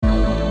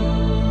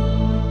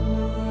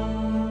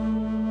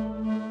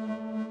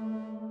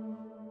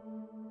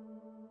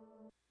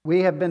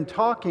We have been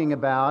talking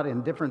about,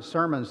 in different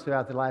sermons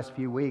throughout the last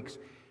few weeks,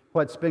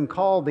 what's been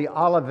called the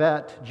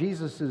Olivet,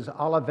 Jesus'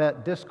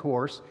 Olivet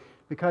Discourse,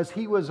 because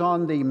he was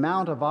on the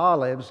Mount of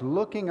Olives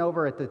looking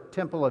over at the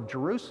Temple of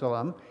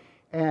Jerusalem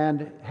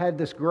and had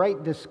this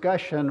great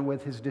discussion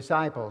with his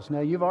disciples.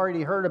 Now, you've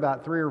already heard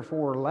about 3 or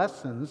 4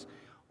 lessons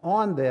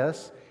on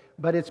this,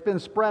 but it's been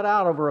spread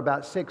out over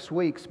about 6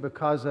 weeks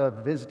because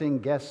of visiting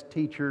guest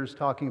teachers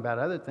talking about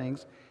other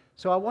things.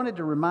 So I wanted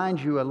to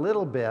remind you a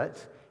little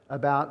bit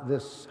about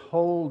this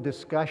whole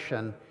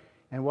discussion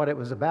and what it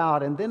was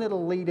about, and then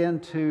it'll lead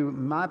into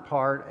my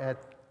part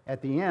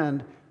at the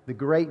end, the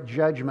great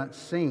judgment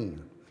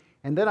scene.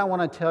 And then I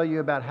want to tell you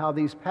about how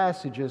these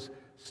passages,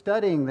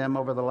 studying them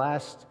over the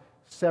last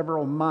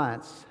several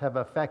months, have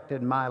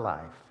affected my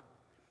life.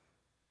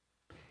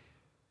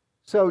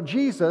 So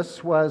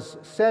Jesus was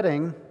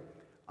sitting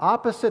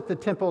opposite the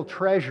temple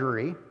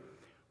treasury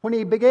when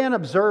he began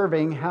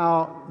observing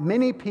how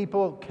many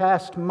people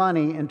cast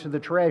money into the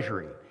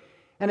treasury.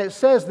 And it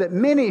says that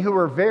many who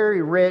were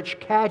very rich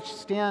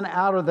cashed in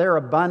out of their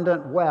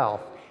abundant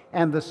wealth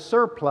and the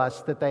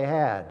surplus that they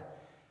had.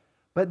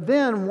 But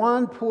then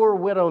one poor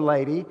widow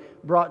lady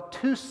brought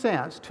 2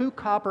 cents, 2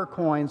 copper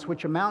coins,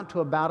 which amount to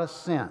about a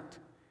cent,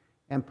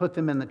 and put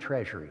them in the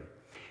treasury.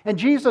 And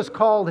Jesus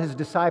called his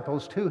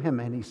disciples to him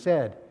and he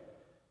said,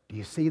 "Do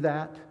you see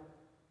that?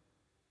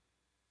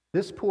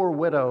 This poor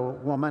widow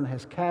woman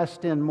has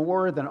cast in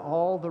more than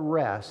all the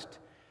rest,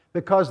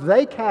 because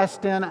they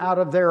cast in out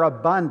of their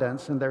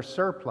abundance and their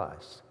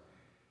surplus.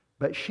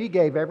 But she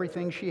gave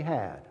everything she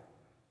had,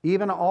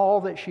 even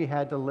all that she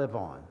had to live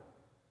on."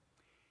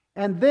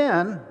 And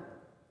then,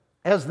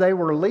 as they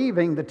were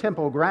leaving the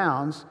temple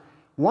grounds,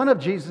 one of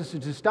Jesus'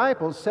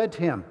 disciples said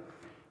to him,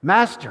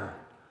 "Master,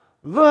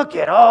 look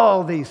at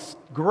all these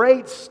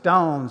great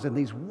stones and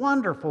these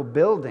wonderful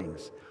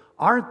buildings.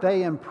 Aren't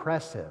they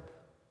impressive?"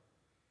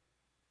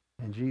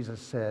 And Jesus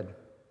said,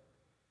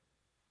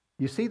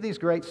 "You see these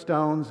great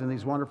stones and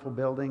these wonderful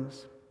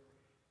buildings?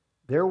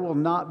 There will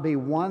not be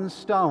one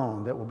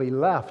stone that will be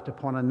left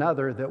upon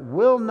another that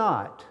will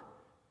not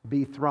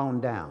be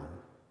thrown down."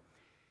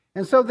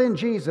 And so then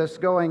Jesus,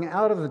 going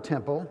out of the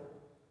temple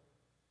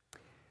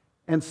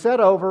and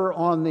sat over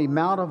on the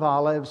Mount of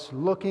Olives,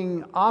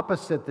 looking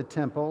opposite the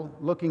temple,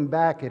 looking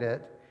back at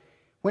it,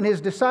 when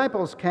his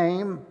disciples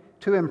came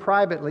to him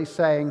privately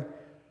saying,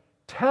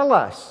 "Tell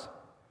us,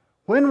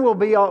 when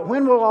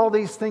will all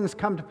these things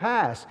come to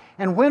pass?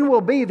 And when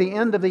will be the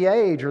end of the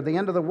age or the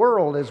end of the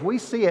world as we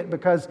see it?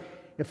 Because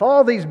if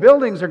all these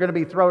buildings are going to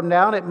be thrown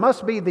down, it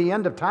must be the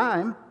end of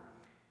time."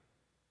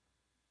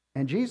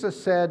 And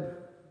Jesus said,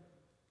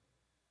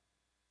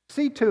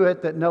 "See to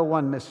it that no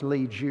one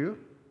misleads you.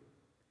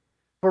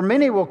 For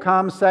many will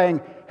come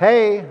saying,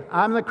 'Hey,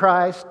 I'm the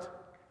Christ.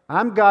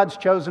 I'm God's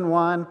chosen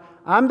one.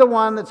 I'm the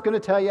one that's going to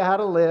tell you how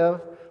to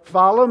live.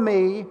 Follow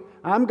me.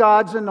 I'm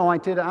God's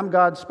anointed. I'm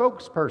God's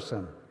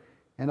spokesperson,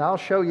 and I'll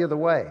show you the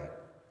way.'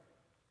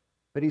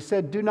 But he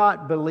said, 'Do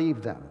not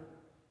believe them.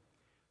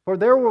 For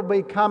there will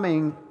be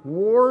coming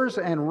wars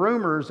and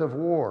rumors of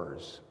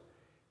wars.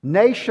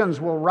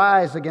 Nations will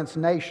rise against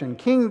nation,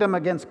 kingdom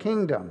against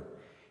kingdom.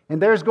 And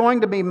there's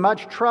going to be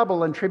much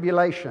trouble and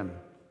tribulation.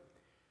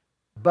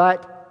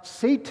 But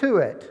see to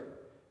it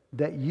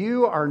that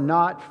you are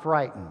not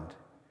frightened.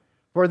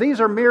 For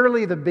these are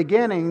merely the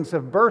beginnings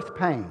of birth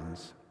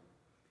pains.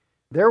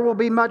 There will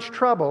be much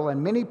trouble,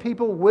 and many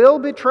people will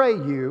betray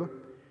you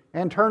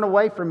and turn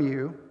away from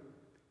you.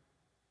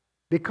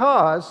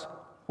 Because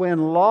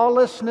when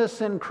lawlessness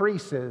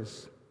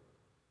increases,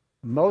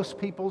 most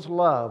people's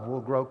love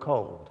will grow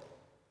cold.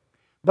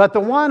 But the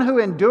one who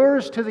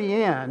endures to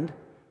the end,"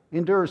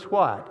 endures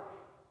what?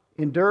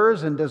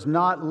 Endures and does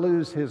not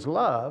lose his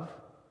love,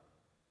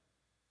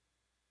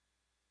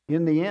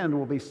 "in the end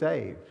will be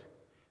saved."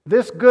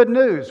 This good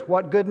news,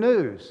 what good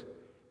news?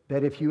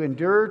 That if you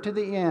endure to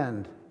the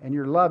end and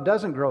your love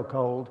doesn't grow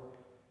cold,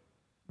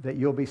 that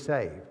you'll be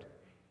saved.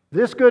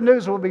 This good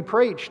news will be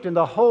preached in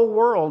the whole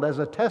world as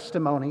a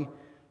testimony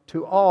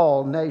to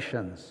all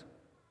nations.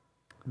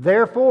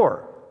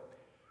 Therefore,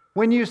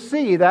 when you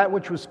see that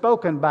which was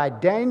spoken by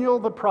Daniel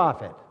the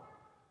prophet,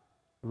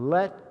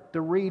 let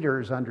the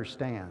readers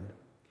understand.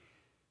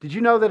 Did you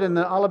know that in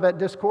the Olivet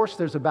Discourse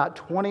there's about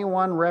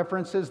 21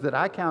 references that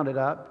I counted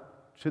up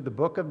to the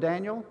book of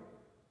Daniel?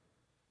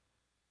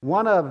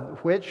 One of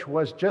which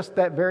was just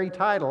that very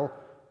title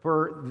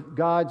for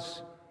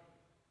God's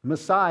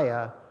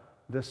Messiah,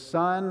 the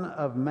Son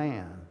of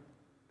Man.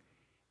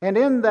 And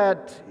in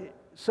that,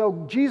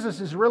 so Jesus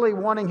is really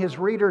wanting his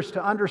readers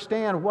to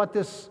understand what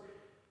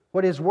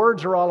his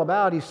words are all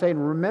about. He's saying,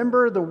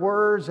 remember the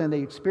words and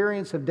the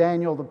experience of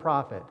Daniel the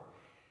prophet.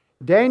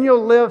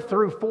 Daniel lived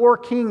through 4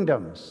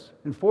 kingdoms,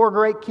 and 4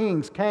 great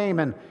kings came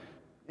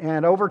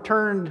and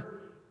overturned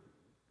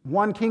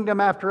one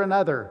kingdom after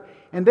another.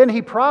 And then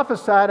he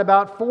prophesied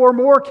about 4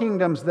 more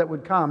kingdoms that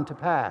would come to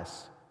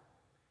pass.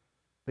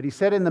 But he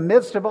said, in the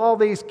midst of all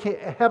these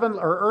heaven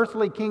or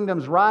earthly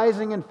kingdoms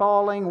rising and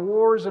falling,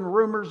 wars and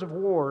rumors of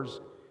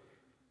wars,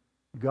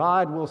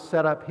 God will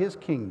set up his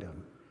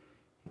kingdom.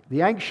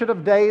 The Ancient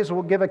of Days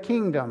will give a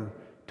kingdom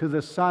to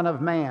the Son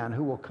of Man,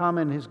 who will come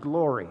in his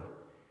glory.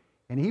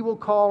 And he will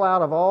call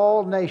out of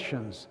all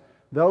nations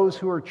those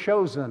who are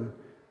chosen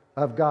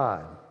of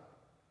God.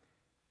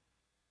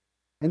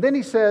 And then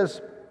he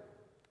says,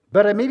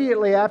 but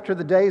immediately after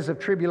the days of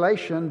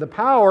tribulation, the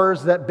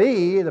powers that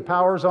be, the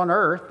powers on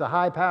earth, the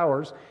high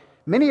powers,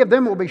 many of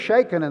them will be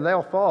shaken and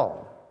they'll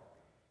fall.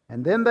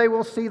 And then they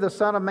will see the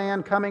Son of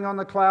Man coming on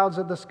the clouds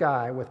of the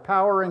sky with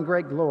power and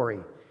great glory.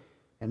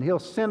 And he'll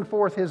send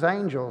forth his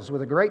angels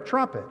with a great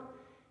trumpet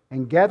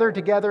and gather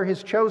together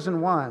his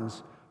chosen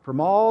ones from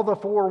all the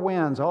four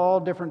winds, all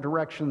different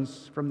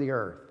directions from the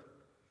earth.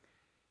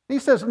 He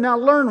says, now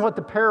learn what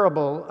the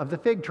parable of the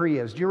fig tree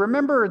is. Do you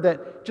remember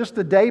that just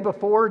the day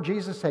before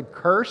Jesus had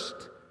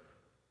cursed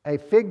a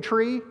fig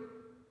tree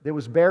that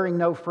was bearing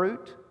no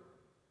fruit?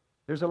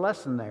 There's a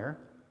lesson there.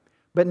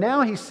 But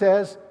now he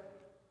says,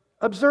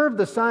 observe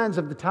the signs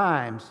of the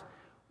times.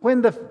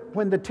 When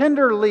the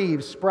tender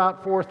leaves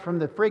sprout forth from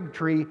the fig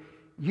tree,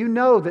 you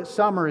know that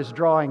summer is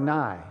drawing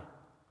nigh.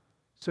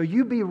 So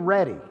you be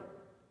ready.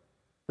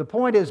 The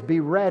point is, be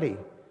ready.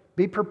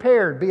 Be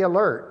prepared. Be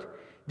alert.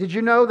 Did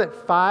you know that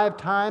 5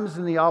 times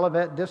in the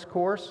Olivet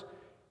Discourse,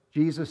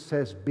 Jesus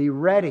says, be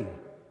ready.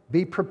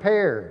 Be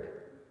prepared.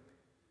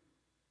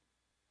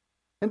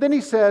 And then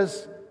he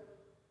says,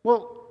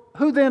 well,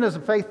 who then is a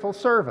faithful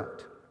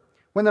servant?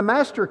 When the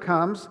master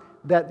comes,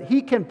 that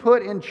he can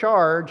put in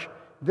charge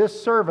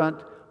this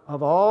servant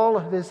of all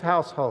of his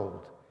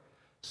household,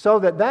 so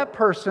that that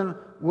person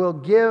will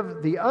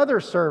give the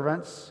other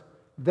servants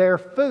their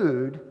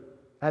food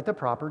at the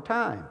proper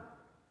time.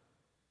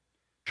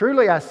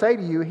 Truly I say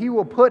to you, he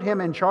will put him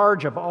in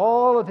charge of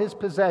all of his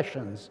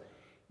possessions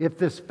if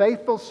this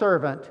faithful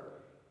servant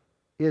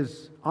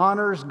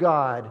honors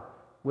God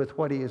with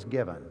what he is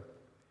given.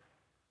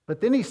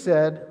 But then he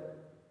said,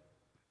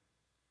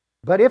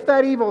 but if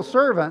that evil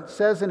servant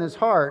says in his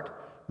heart,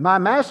 my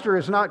master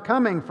is not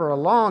coming for a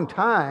long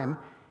time,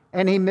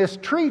 and he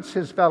mistreats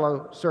his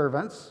fellow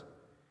servants,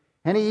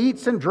 and he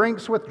eats and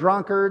drinks with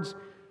drunkards,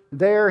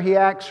 there he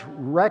acts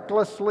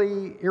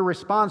recklessly,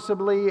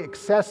 irresponsibly,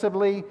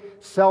 excessively,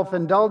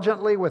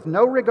 self-indulgently, with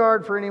no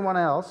regard for anyone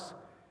else,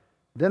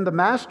 then the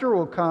master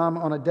will come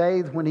on a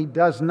day when he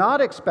does not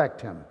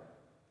expect him,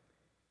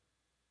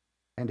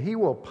 and he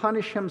will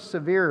punish him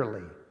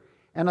severely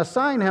and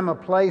assign him a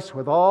place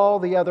with all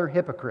the other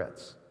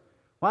hypocrites.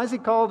 Why is he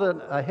called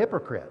a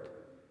hypocrite?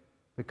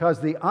 Because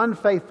the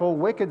unfaithful,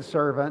 wicked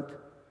servant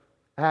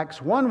acts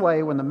one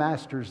way when the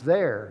master's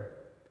there,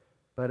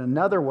 but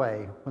another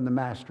way when the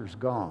master's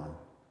gone.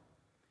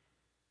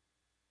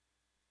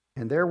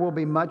 And there will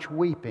be much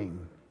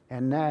weeping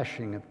and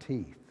gnashing of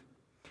teeth.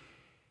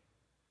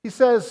 He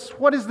says,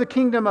 what does the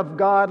kingdom of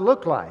God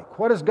look like?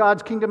 What does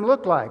God's kingdom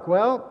look like?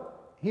 Well,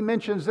 he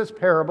mentions this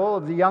parable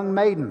of the young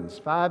maidens,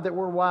 5 that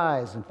were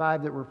wise and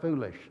 5 that were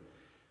foolish.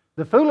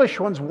 The foolish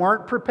ones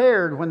weren't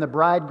prepared when the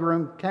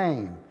bridegroom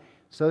came.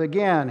 So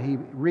again, he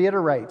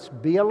reiterates,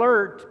 be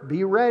alert,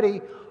 be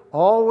ready,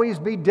 always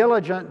be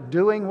diligent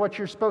doing what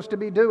you're supposed to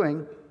be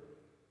doing,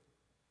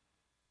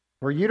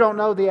 for you don't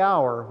know the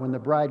hour when the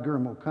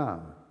bridegroom will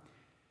come.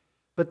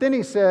 But then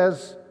he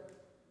says,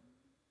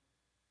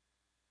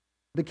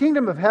 the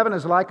kingdom of heaven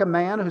is like a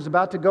man who's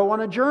about to go on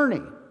a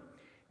journey,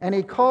 and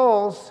he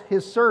calls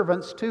his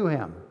servants to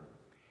him.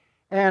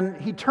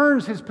 And he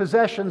turns his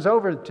possessions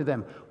over to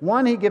them.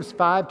 One he gives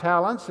 5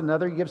 talents,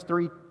 another he gives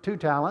 2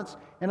 talents,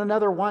 and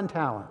another 1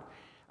 talent.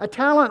 A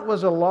talent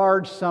was a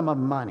large sum of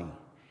money.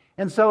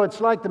 And so it's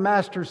like the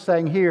master's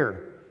saying,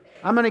 here,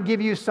 I'm going to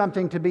give you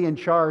something to be in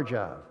charge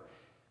of.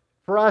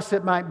 For us,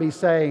 it might be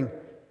saying,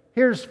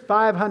 here's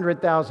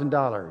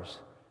 $500,000.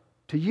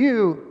 To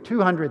you,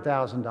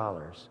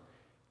 $200,000.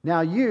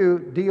 Now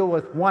you deal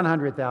with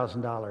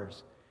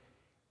 $100,000.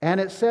 And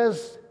it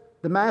says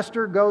the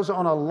master goes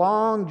on a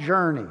long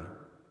journey.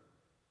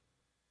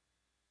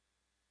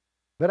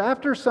 But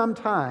after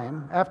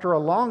a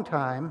long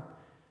time,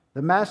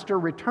 the master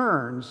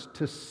returns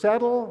to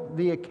settle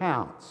the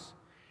accounts.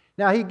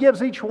 Now he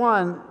gives each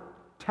one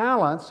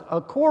talents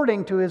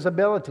according to his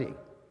ability.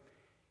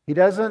 He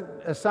doesn't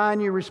assign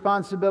you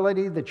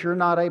responsibility that you're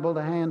not able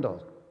to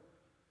handle.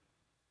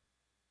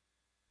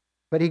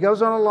 But he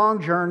goes on a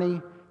long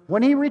journey.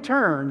 When he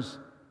returns,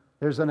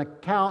 there's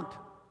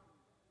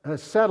a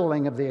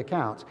settling of the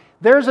accounts.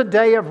 There's a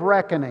day of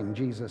reckoning,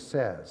 Jesus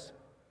says.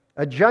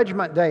 A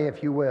judgment day,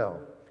 if you will.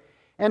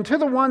 And to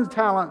the 1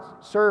 talent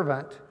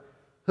servant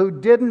who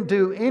didn't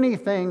do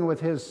anything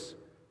with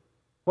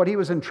what he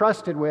was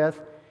entrusted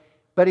with,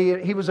 but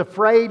he was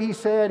afraid, he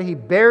said. He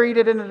buried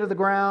it into the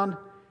ground.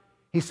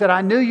 He said,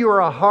 I knew you were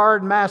a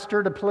hard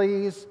master to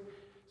please.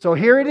 So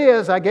here it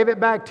is. I gave it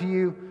back to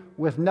you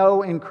with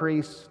no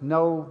increase,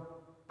 no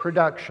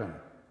production,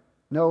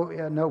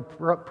 no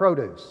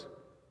produce.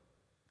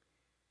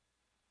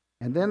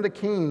 And then the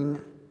king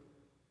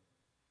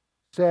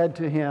said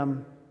to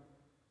him,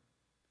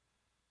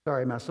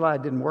 sorry, my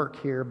slide didn't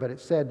work here, but it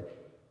said,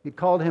 he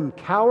called him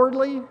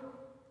cowardly,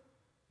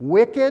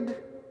 wicked,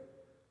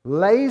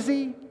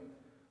 lazy,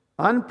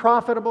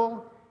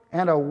 unprofitable,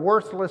 and a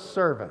worthless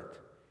servant.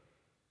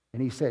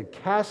 And he said,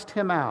 cast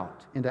him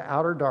out into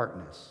outer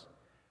darkness,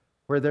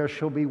 where there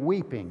shall be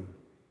weeping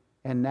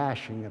and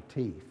gnashing of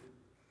teeth.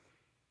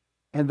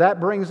 And that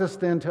brings us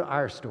then to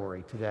our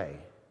story today.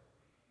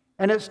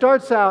 And it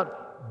starts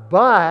out,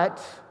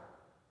 but.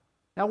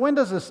 Now, when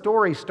does a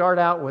story start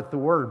out with the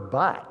word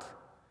but?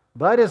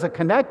 But is a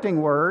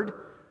connecting word,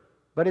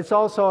 but it's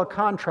also a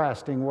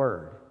contrasting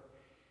word.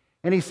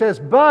 And he says,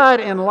 but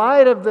in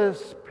light of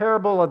this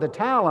parable of the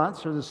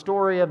talents, or the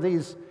story of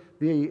this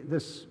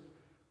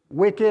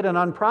wicked and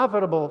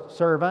unprofitable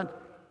servant,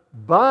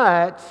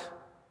 but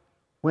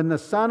when the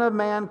Son of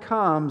Man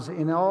comes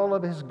in all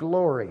of his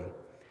glory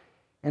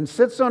and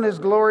sits on his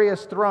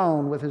glorious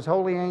throne with his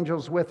holy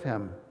angels with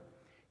him,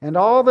 and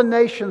all the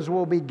nations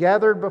will be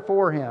gathered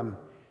before him,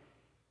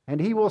 and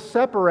he will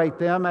separate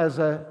them as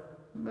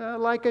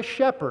like a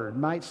shepherd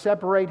might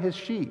separate his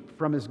sheep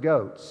from his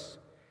goats.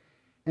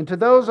 And to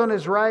those on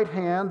his right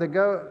hand,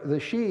 the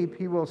sheep,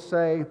 he will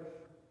say,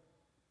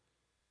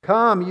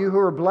 come, you who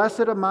are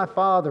blessed of my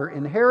Father,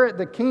 inherit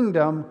the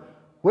kingdom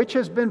which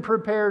has been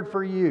prepared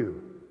for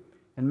you.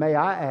 And may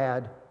I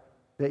add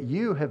that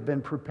you have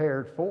been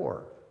prepared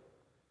for.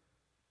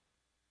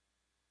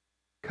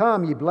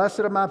 Come, ye blessed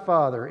of my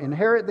Father,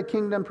 inherit the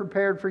kingdom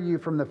prepared for you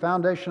from the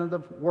foundation of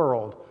the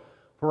world.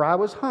 For I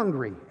was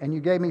hungry, and you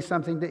gave me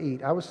something to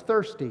eat. I was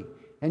thirsty,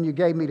 and you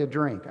gave me to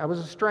drink. I was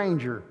a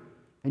stranger,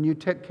 and you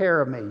took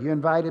care of me. You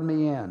invited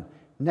me in.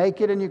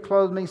 Naked, and you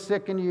clothed me.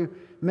 Sick, and you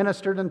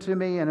ministered unto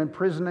me. And in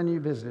prison, and you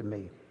visited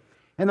me.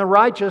 And the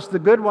righteous, the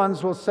good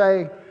ones, will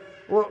say,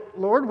 well,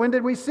 Lord, when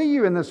did we see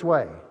you in this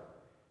way?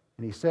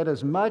 And he said,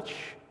 as much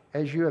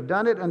as you have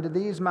done it unto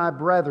these my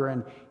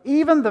brethren,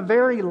 even the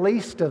very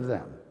least of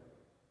them,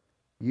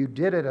 you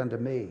did it unto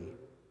me.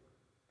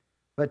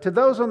 But to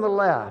those on the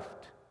left,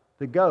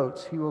 the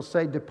goats, he will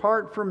say,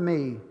 depart from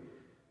me,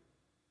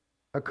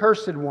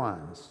 accursed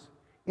ones,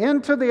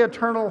 into the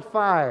eternal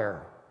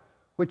fire,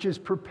 which is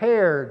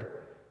prepared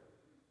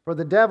for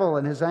the devil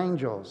and his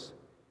angels,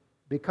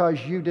 because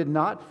you did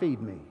not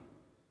feed me.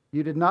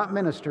 You did not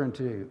minister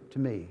to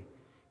me.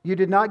 You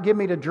did not give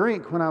me to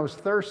drink when I was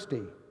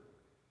thirsty.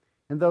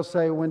 And they'll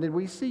say, when did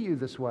we see you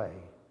this way?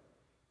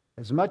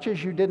 As much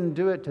as you didn't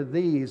do it to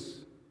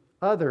these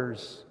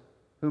others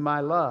whom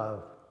I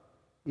love,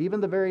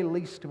 even the very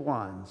least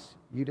ones,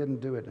 you didn't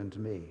do it unto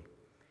me.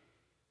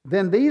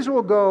 Then these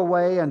will go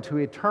away unto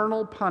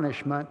eternal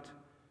punishment,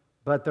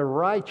 but the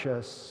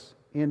righteous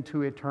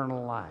into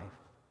eternal life.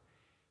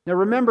 Now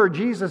remember,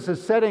 Jesus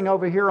is sitting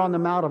over here on the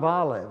Mount of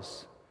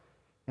Olives,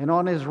 and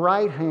on his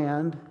right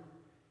hand,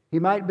 he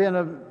might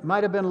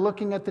have been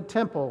looking at the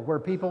temple where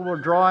people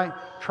were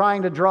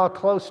trying to draw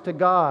close to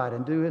God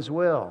and do his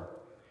will.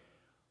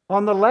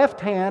 On the left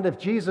hand, if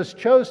Jesus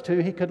chose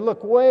to, he could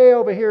look way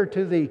over here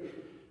to the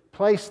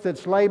place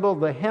that's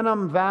labeled the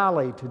Hinnom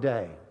Valley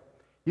today.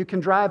 You can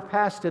drive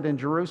past it in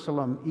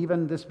Jerusalem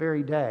even this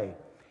very day.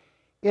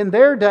 In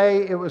their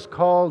day, it was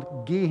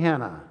called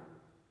Gehenna.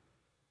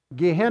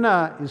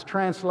 Gehenna is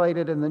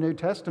translated in the New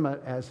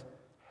Testament as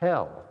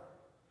hell.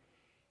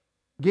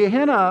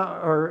 Gehenna,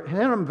 or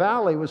Hinnom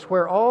Valley, was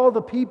where all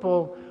the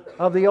people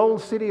of the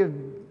old city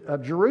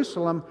of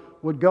Jerusalem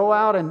would go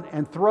out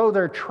and throw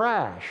their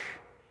trash.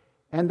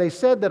 And they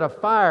said that a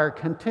fire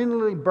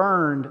continually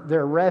burned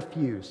their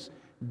refuse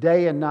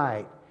day and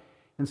night.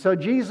 And so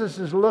Jesus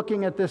is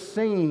looking at this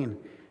scene,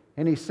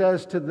 and he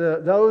says to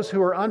those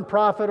who are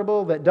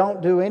unprofitable, that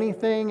don't do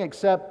anything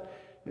except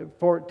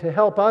to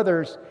help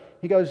others,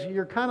 he goes,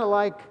 you're kind of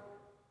like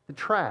the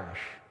trash.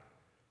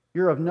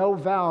 You're of no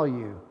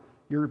value.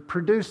 You're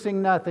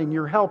producing nothing.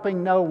 You're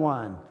helping no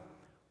one.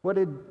 What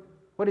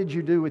did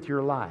you do with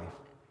your life?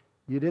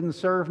 You didn't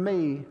serve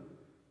me.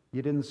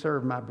 You didn't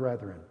serve my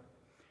brethren.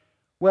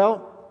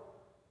 Well,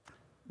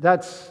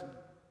 that's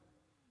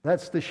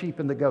the sheep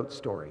and the goat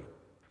story.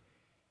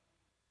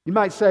 You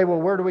might say, well,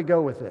 where do we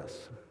go with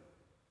this?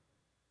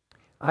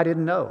 I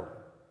didn't know.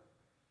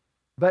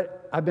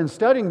 But I've been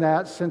studying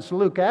that since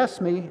Luke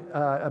asked me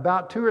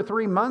about 2 or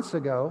 3 months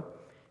ago,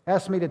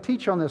 asked me to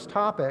teach on this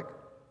topic.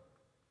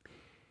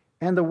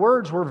 And the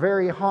words were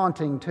very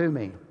haunting to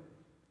me.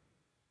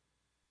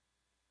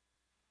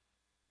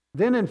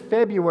 Then in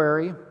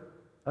February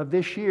of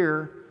this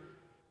year,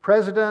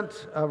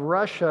 President of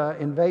Russia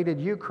invaded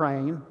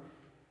Ukraine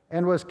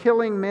and was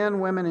killing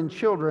men, women, and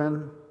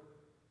children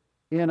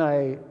in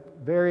a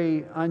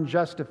very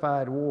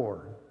unjustified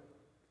war.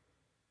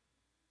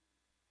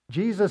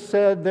 Jesus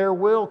said, there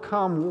will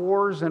come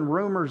wars and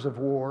rumors of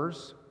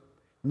wars.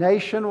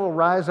 Nation will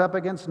rise up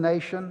against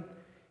nation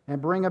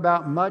and bring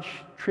about much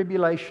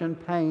tribulation,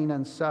 pain,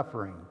 and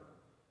suffering.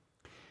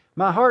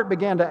 My heart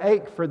began to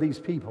ache for these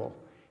people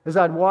as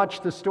I'd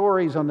watched the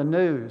stories on the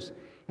news.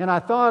 And I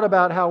thought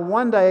about how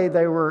one day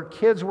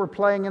kids were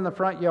playing in the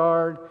front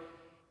yard,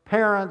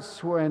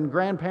 parents and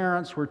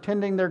grandparents were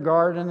tending their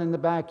garden in the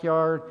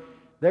backyard.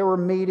 They were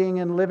meeting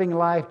and living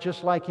life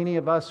just like any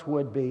of us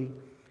would be.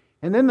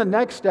 And then the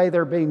next day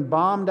they're being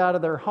bombed out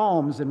of their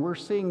homes, and we're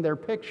seeing their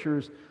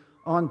pictures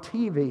on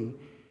TV,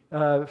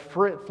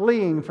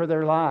 fleeing for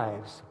their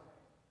lives.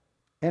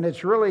 And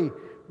it's really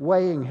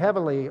weighing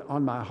heavily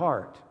on my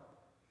heart.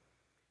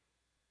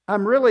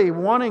 I'm really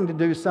wanting to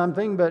do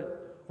something,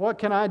 but what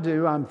can I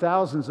do? I'm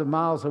thousands of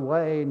miles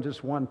away and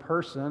just one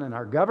person, and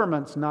our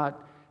government's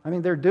not,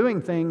 they're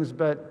doing things,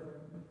 but,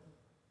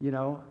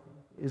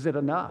 is it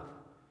enough?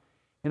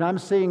 And I'm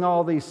seeing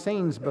all these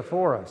scenes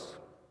before us.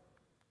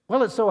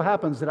 Well, it so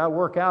happens that I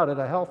work out at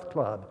a health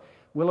club,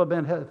 Willow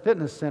Bend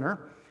Fitness Center,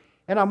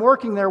 and I'm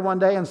working there one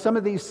day, and some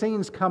of these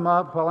scenes come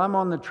up while I'm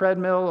on the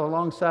treadmill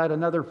alongside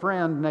another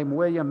friend named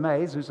William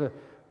Mays, who's a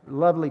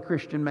lovely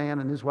Christian man,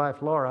 and his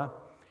wife Laura.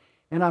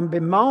 And I'm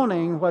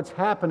bemoaning what's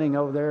happening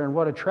over there and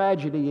what a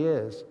tragedy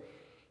is.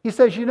 He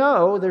says,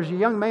 there's a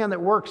young man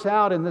that works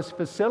out in this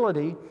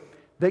facility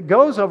that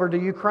goes over to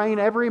Ukraine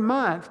every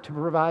month to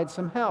provide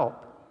some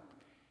help.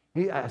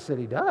 I said,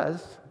 he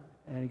does?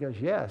 And he goes,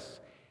 yes.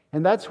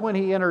 And that's when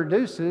he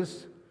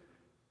introduces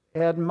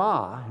Ed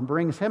Ma and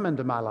brings him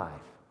into my life.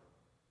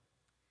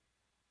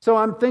 So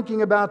I'm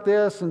thinking about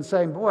this and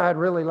saying, boy, I'd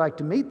really like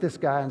to meet this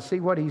guy and see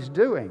what he's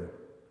doing.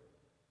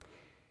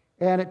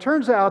 And it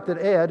turns out that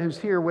Ed, who's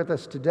here with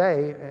us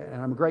today,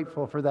 and I'm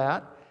grateful for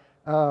that,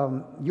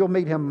 you'll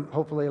meet him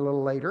hopefully a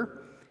little later.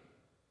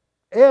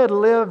 Ed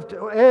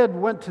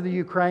went to the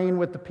Ukraine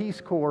with the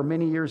Peace Corps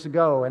many years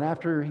ago, and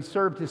after he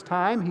served his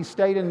time, he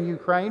stayed in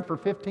Ukraine for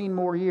 15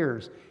 more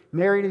years,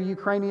 married a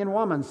Ukrainian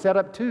woman, set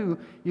up 2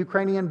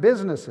 Ukrainian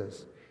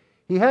businesses.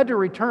 He had to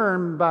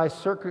return by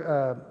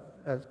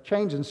a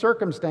change in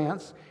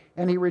circumstance,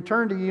 and he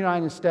returned to the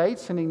United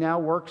States, and he now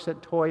works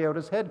at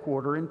Toyota's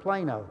headquarters in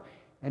Plano,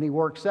 and he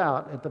works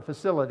out at the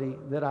facility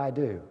that I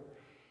do.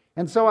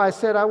 And so I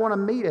said, I want to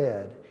meet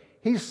Ed.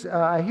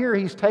 I hear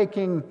he's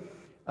taking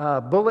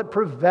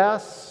bulletproof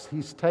vests,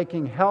 he's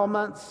taking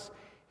helmets,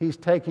 he's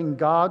taking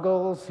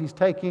goggles, he's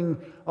taking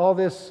all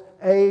this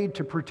aid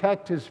to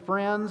protect his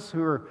friends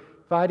who are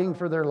fighting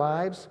for their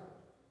lives.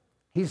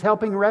 He's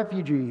helping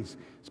refugees,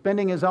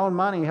 spending his own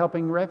money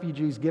helping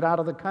refugees get out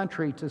of the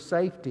country to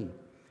safety.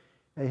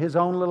 His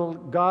own little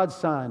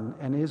godson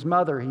and his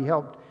mother, he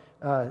helped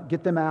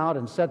get them out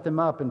and set them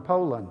up in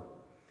Poland.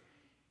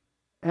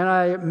 And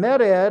I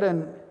met Ed,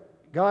 and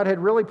God had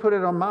really put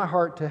it on my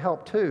heart to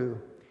help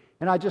too.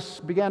 And I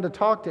just began to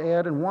talk to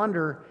Ed and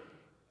wonder,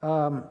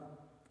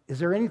 is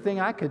there anything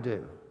I could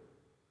do?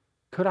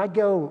 Could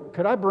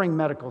I bring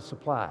medical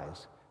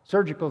supplies,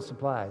 surgical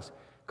supplies?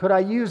 Could I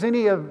use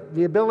any of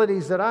the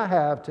abilities that I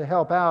have to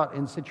help out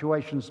in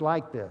situations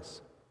like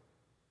this?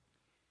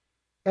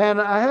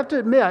 And I have to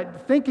admit,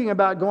 thinking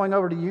about going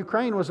over to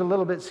Ukraine was a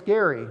little bit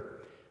scary.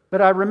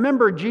 But I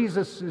remember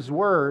Jesus'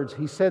 words.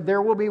 He said,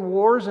 there will be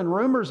wars and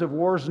rumors of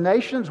wars.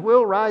 Nations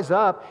will rise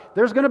up.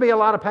 There's going to be a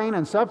lot of pain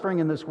and suffering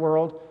in this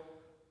world.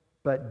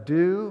 But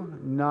do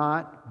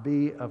not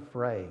be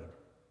afraid.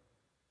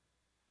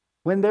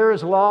 When there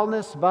is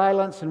lawlessness,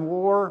 violence, and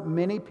war,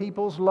 many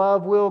people's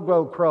love will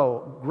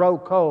grow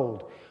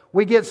cold.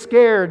 We get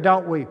scared,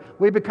 don't we?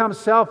 We become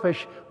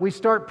selfish. We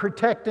start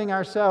protecting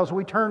ourselves.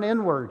 We turn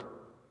inward.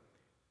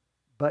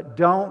 But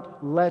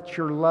don't let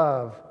your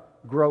love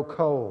grow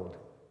cold.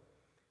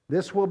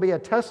 This will be a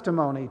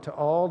testimony to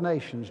all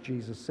nations,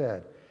 Jesus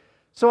said.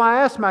 So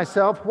I asked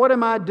myself, what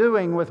am I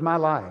doing with my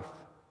life?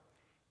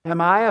 Am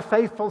I a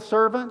faithful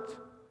servant?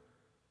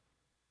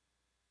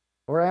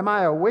 Or am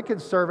I a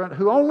wicked servant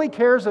who only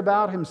cares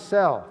about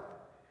himself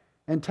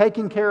and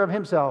taking care of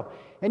himself?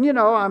 And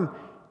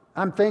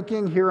I'm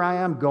thinking, here I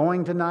am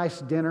going to nice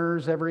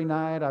dinners every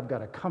night. I've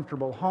got a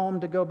comfortable home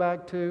to go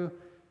back to.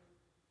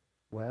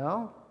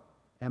 Well,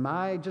 am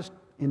I just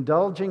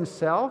indulging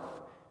self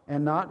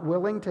and not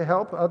willing to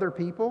help other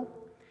people?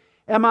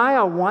 Am I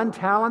a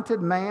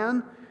one-talented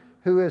man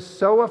who is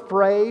so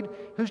afraid,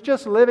 who's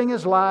just living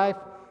his life,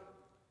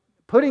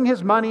 putting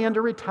his money into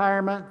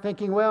retirement,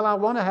 thinking, well, I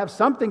want to have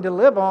something to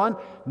live on,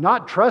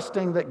 not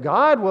trusting that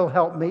God will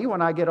help me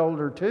when I get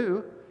older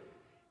too?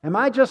 Am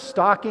I just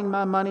stocking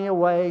my money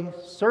away,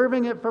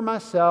 serving it for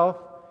myself,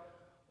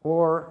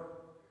 or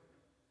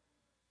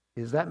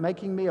is that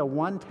making me a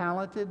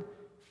one-talented,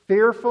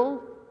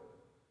 fearful,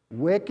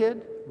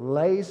 wicked,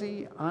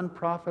 lazy,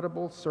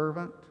 unprofitable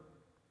servant?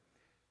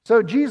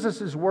 So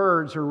Jesus'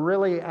 words are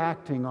really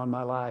acting on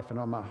my life and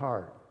on my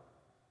heart,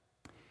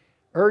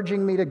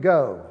 urging me to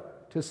go,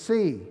 to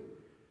see,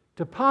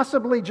 to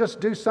possibly just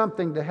do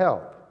something to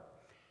help.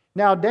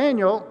 Now,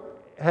 Daniel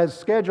has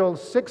scheduled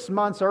 6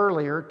 months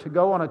earlier to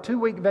go on a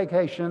 2-week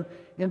vacation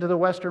into the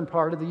western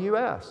part of the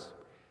U.S.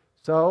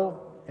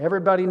 So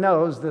everybody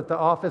knows that the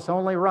office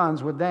only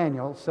runs with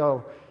Daniel.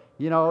 So,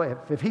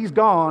 if he's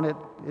gone,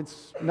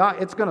 it's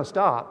going to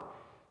stop.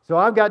 So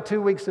I've got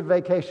 2 weeks of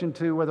vacation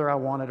too, whether I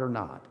want it or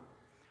not.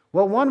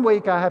 Well, 1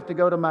 week I have to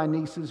go to my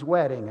niece's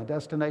wedding, a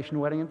destination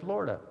wedding in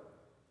Florida.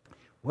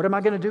 What am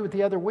I going to do with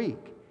the other week?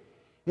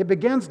 It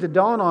begins to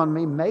dawn on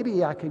me,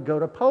 maybe I could go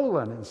to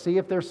Poland and see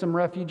if there's some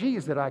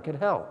refugees that I could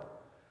help.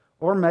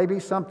 Or maybe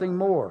something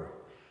more.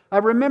 I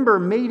remember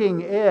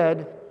meeting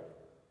Ed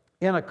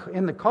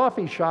in the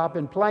coffee shop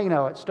in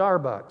Plano at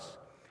Starbucks.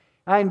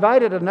 I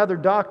invited another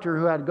doctor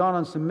who had gone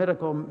on some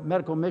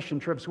medical mission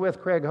trips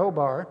with, Craig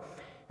Hobar,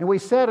 And we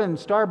sat in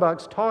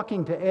Starbucks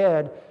talking to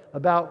Ed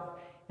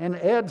about, and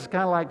Ed's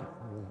kind of like,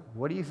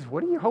 what are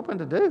you hoping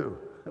to do?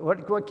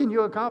 What can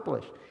you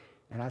accomplish?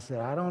 And I said,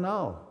 I don't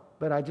know,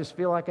 but I just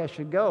feel like I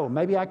should go.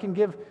 Maybe I can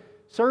give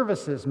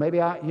services.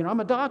 Maybe I'm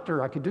a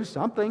doctor. I could do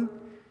something.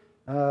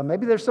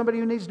 Maybe there's somebody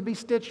who needs to be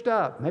stitched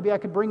up. Maybe I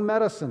could bring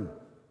medicine.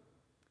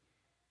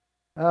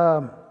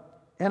 And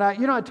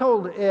I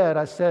told Ed,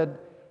 I said,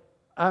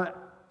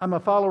 I'm a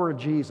follower of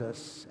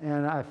Jesus,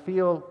 and I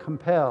feel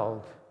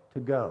compelled to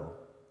go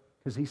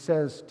because he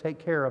says, take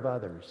care of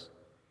others.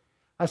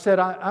 I said,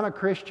 I'm a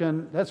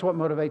Christian. That's what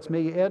motivates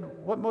me. Ed,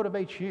 what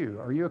motivates you?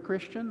 Are you a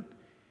Christian?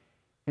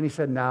 And he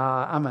said,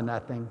 nah, I'm a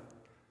nothing.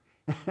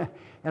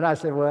 And I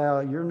said,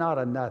 well, you're not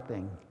a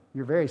nothing.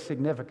 You're very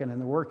significant,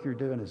 and the work you're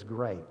doing is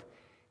great.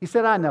 He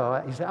said, I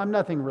know. He said, I'm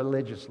nothing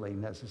religiously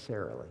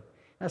necessarily.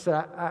 And I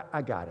said,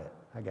 I got it.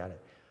 I got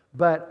it.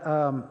 But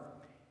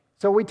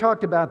so we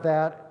talked about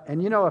that,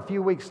 and a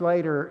few weeks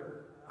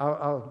later,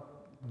 I'll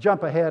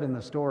jump ahead in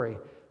the story.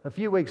 A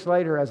few weeks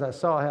later, as I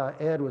saw how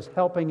Ed was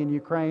helping in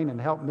Ukraine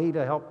and helped me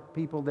to help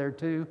people there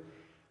too,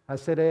 I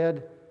said,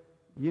 Ed,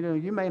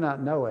 you may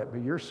not know it,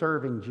 but you're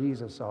serving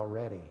Jesus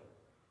already.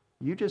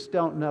 You just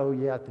don't know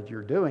yet that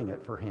you're doing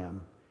it for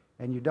him,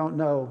 and you don't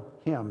know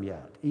him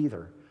yet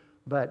either.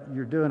 But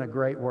you're doing a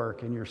great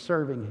work, and you're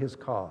serving his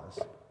cause.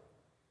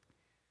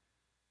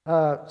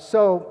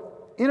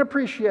 In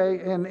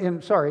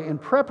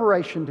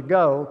preparation to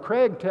go,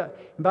 Craig,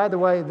 by the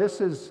way,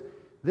 this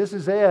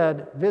is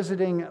Ed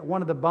visiting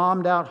one of the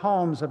bombed out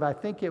homes of, I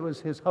think it was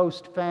his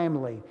host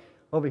family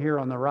over here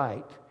on the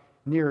right,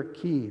 near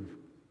Kyiv.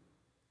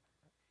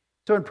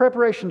 So in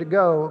preparation to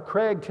go,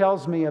 Craig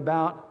tells me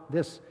about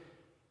this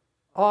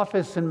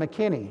office in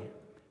McKinney,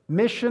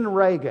 Mission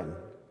Reagan,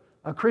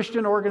 a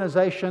Christian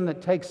organization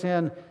that takes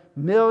in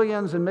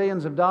millions and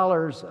millions of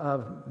dollars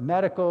of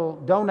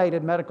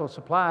donated medical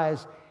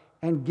supplies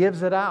and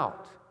gives it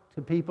out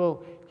to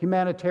people,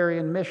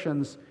 humanitarian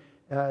missions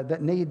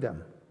that need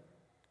them.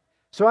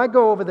 So I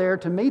go over there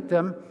to meet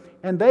them,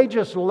 and they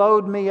just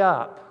load me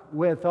up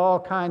with all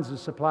kinds of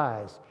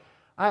supplies.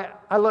 It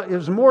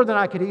was more than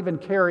I could even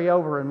carry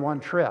over in one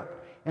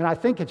trip, and I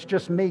think it's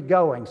just me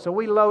going. So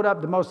we load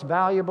up the most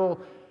valuable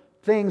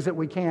things that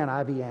we can,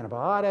 IV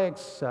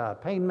antibiotics,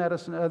 pain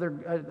medicine,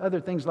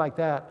 other things like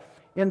that,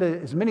 into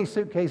as many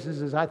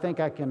suitcases as I think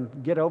I can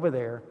get over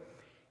there.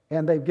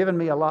 And they've given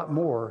me a lot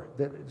more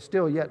that is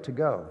still yet to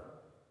go.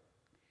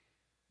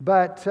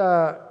 But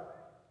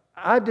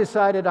I've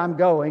decided I'm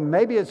going.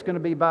 Maybe it's going to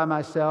be by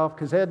myself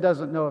because Ed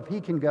doesn't know if he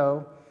can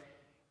go.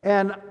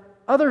 And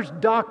other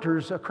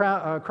doctors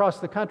across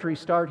the country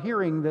start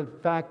hearing the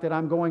fact that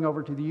I'm going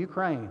over to the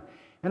Ukraine.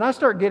 And I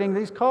start getting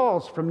these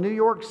calls from New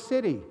York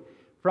City,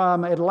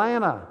 from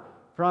Atlanta,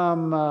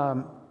 from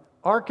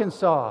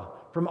Arkansas,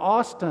 from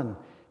Austin.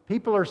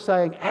 People are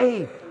saying,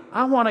 hey,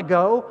 I want to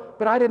go,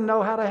 but I didn't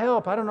know how to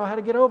help. I don't know how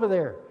to get over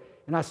there.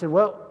 And I said,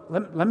 well,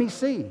 let me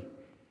see.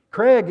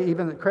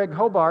 Craig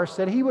Hobart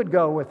said he would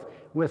go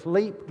with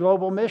Leap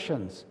Global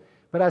Missions.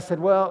 But I said,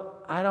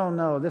 well, I don't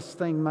know. This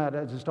thing might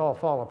just all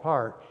fall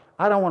apart.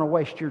 I don't want to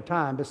waste your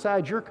time.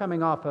 Besides, you're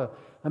coming off a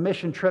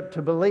mission trip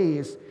to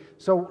Belize.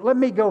 So let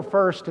me go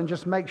first and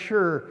just make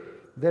sure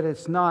that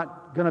it's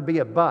not going to be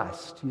a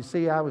bust. You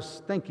see, I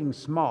was thinking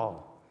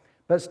small,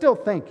 but still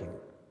thinking.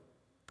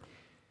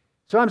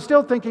 So I'm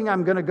still thinking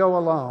I'm going to go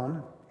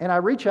alone, and I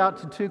reach out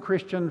to two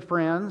Christian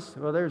friends.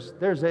 Well,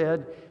 there's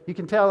Ed. You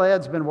can tell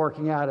Ed's been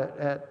working out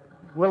at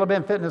Willow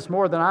Bend Fitness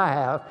more than I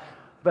have,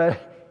 but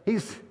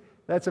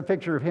that's a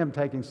picture of him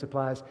taking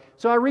supplies.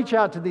 So I reach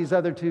out to these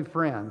other two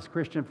friends,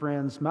 Christian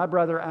friends, my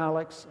brother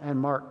Alex and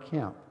Mark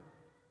Kemp.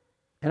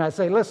 And I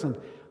say, listen,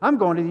 I'm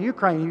going to the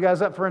Ukraine. You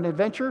guys up for an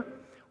adventure?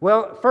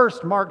 Well,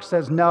 first Mark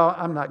says, no,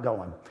 I'm not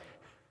going.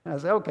 And I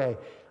say, okay,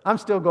 I'm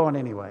still going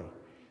anyway.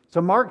 So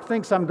Mark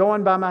thinks I'm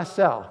going by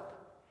myself.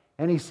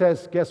 And he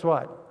says, guess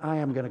what? I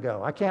am going to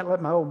go. I can't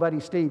let my old buddy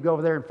Steve go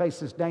over there and face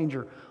this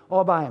danger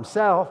all by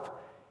himself.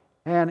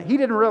 And he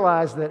didn't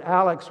realize that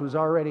Alex was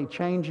already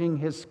changing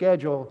his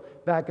schedule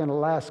back in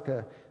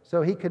Alaska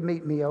so he could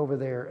meet me over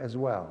there as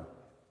well.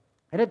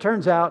 And it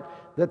turns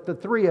out that the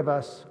three of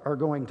us are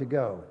going to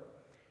go.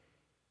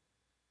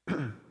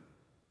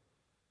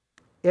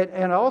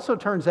 It also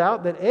turns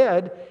out that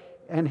Ed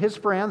and his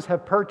friends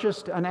have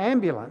purchased an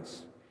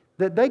ambulance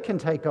that they can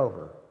take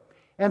over.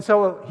 And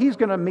so he's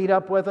going to meet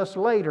up with us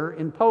later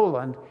in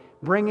Poland,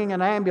 bringing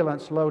an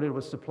ambulance loaded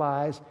with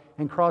supplies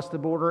and cross the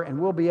border, and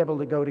we'll be able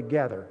to go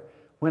together.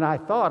 When I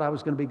thought I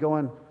was going to be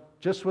going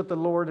just with the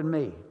Lord and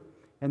me.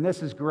 And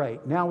this is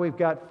great. Now we've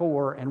got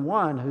four and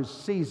one who's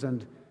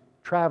seasoned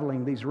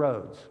traveling these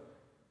roads.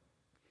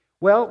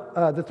 Well,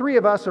 the three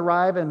of us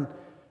arrive in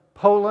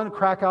Poland,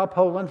 Krakow,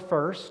 Poland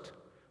first,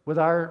 with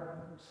our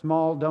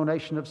small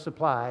donation of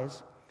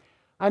supplies.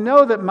 I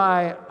know that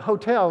my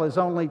hotel is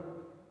only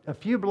a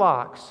few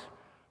blocks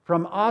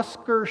from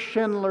Oskar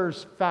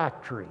Schindler's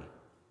factory.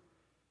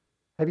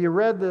 Have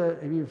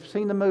you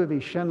seen the movie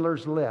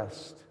Schindler's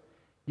List?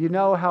 You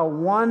know how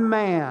one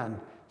man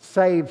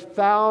saved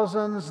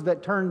thousands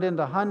that turned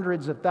into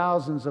hundreds of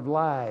thousands of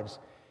lives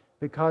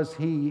because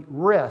he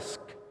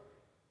risked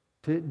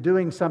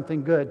doing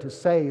something good to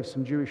save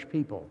some Jewish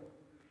people.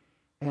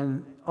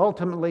 And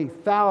ultimately,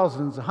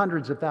 thousands,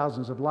 hundreds of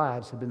thousands of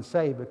lives have been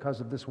saved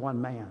because of this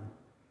one man.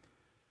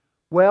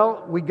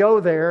 Well, we go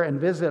there and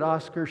visit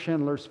Oskar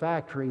Schindler's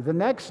factory. The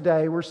next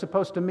day, we're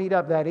supposed to meet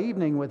up that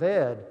evening with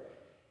Ed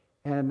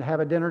and have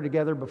a dinner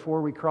together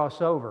before we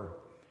cross over.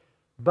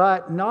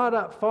 But not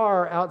up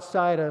far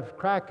outside of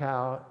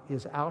Krakow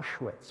is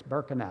Auschwitz,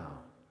 Birkenau,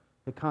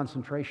 the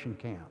concentration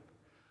camp.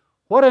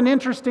 What an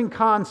interesting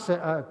contrast.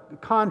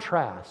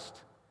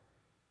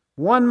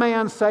 One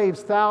man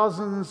saves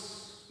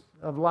thousands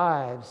of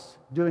lives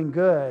doing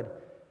good.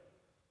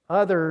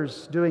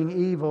 Others doing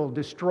evil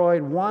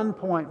destroyed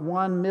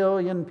 1.1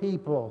 million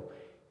people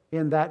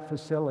in that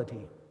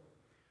facility.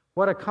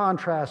 What a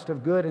contrast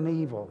of good and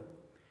evil.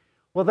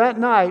 Well, that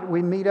night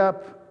we meet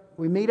up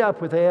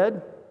with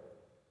Ed,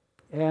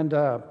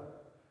 and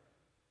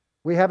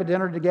we have a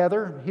dinner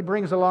together. He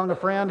brings along a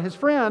friend. His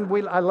friend,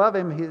 I love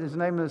him. His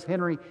name is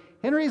Henry.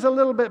 Henry's a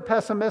little bit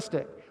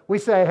pessimistic. We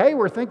say, hey,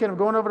 we're thinking of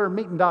going over there and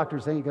meeting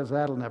doctors. And he goes,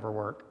 that'll never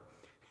work.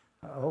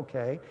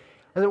 Okay.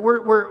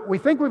 We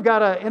think we've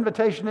got an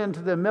invitation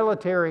into the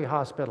military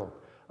hospital.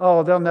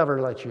 Oh, they'll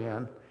never let you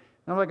in.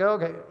 I'm like,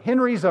 okay.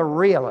 Henry's a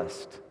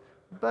realist,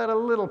 but a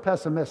little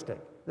pessimistic.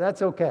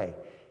 That's okay.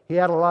 He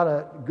had a lot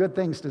of good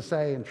things to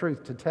say and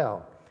truth to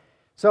tell.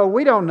 So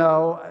we don't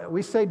know.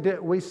 We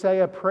say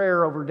a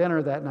prayer over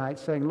dinner that night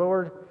saying,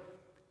 Lord,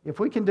 if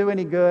we can do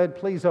any good,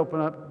 please open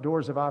up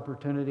doors of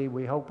opportunity.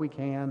 We hope we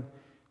can.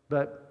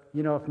 But,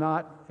 if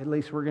not, at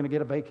least we're going to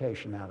get a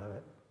vacation out of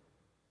it.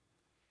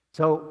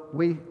 So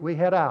we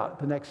head out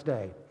the next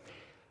day.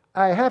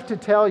 I have to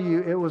tell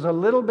you, it was a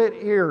little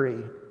bit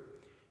eerie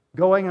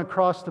going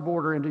across the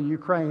border into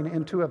Ukraine,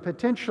 into a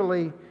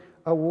potentially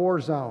a war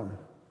zone.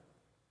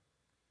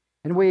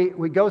 And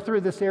we go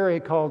through this area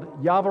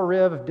called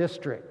Yavoriv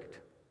District.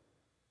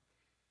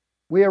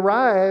 We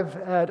arrive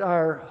at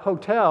our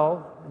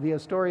hotel, the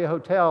Astoria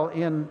Hotel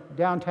in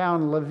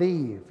downtown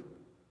Lviv.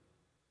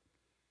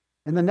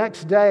 And the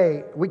next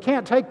day, we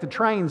can't take the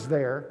trains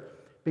there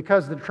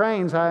because the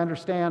trains, I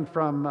understand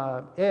from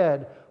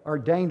Ed, are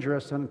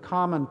dangerous and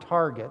common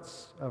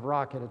targets of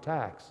rocket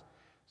attacks.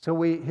 So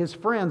his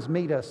friends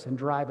meet us and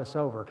drive us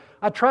over.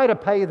 I try to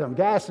pay them.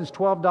 Gas is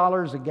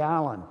 $12 a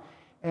gallon.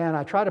 And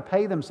I try to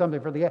pay them something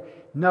for the gas.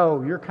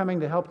 No, you're coming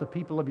to help the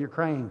people of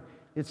Ukraine.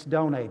 It's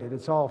donated.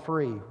 It's all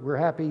free. We're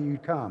happy you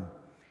come.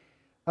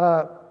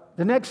 The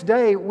next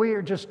day, we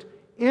are just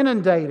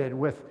inundated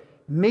with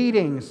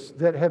meetings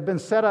that have been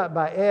set up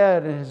by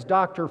Ed and his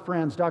doctor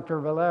friends, Dr.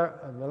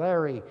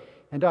 Valery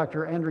and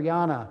Dr.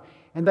 Andriana.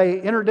 And they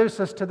introduce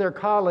us to their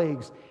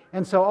colleagues.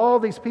 And so all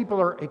these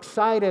people are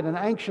excited and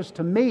anxious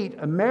to meet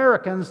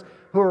Americans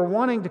who are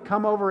wanting to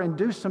come over and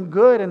do some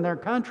good in their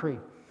country.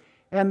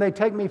 And they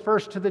take me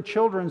first to the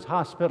children's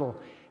hospital.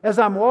 As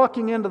I'm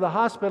walking into the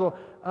hospital,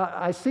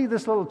 I see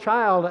this little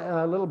child,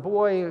 a little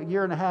boy, a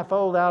year and a half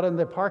old, out in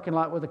the parking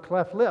lot with a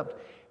cleft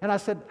lip. And I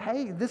said,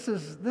 hey, this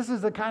is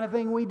the kind of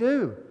thing we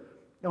do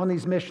on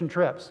these mission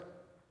trips.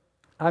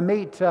 I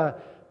meet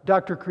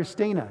Dr.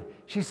 Christina.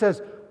 She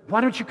says, why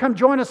don't you come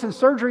join us in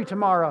surgery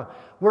tomorrow?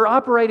 We're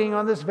operating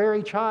on this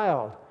very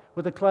child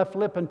with a cleft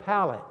lip and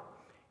palate.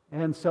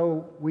 And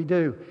so we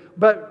do.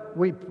 But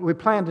we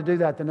plan to do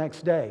that the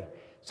next day.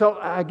 So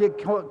I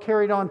get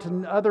carried on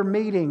to other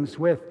meetings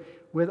with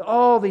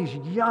all these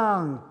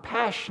young,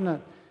 passionate,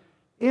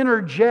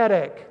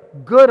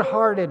 energetic,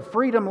 good-hearted,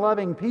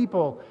 freedom-loving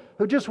people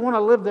who just want to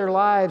live their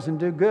lives and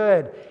do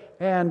good.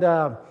 And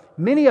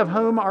many of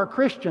whom are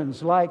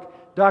Christians, like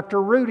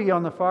Dr. Rudy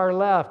on the far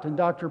left and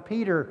Dr.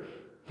 Peter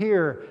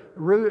here.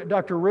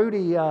 Dr.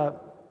 Rudy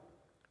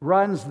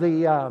runs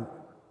the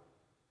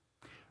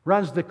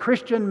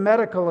Christian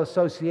Medical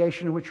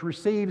Association, which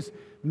receives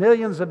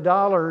millions of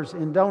dollars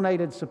in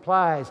donated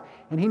supplies.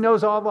 And he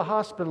knows all the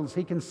hospitals.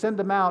 He can send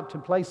them out to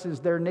places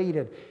they're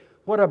needed.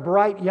 What a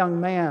bright young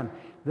man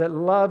that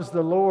loves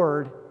the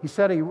Lord. He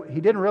said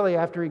he didn't really,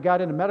 after he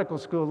got into medical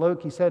school,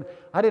 Luke, he said,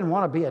 I didn't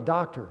want to be a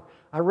doctor.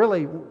 I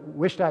really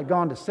wished I'd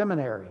gone to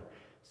seminary.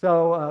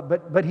 So,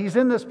 but he's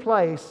in this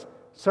place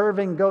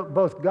serving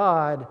both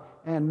God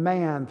and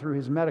man through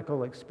his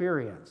medical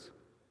experience.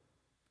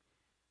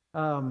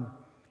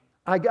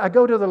 I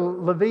go to the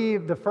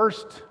Lviv, the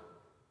first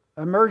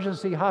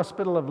emergency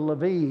hospital of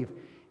Lviv,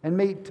 and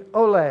meet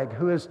Oleg,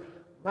 who is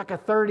like a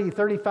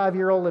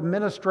 35-year-old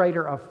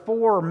administrator of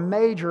 4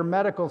 major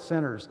medical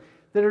centers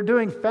that are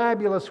doing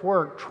fabulous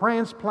work,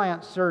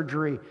 transplant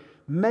surgery,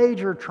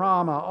 major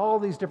trauma, all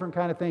these different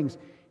kind of things.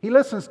 He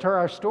listens to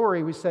our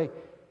story. We say,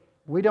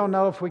 we don't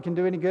know if we can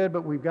do any good,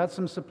 but we've got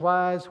some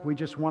supplies. We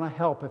just want to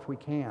help if we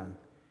can.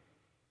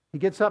 He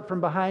gets up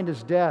from behind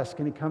his desk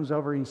and he comes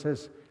over and he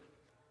says,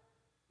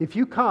 if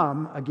you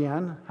come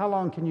again, how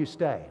long can you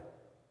stay?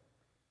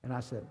 And I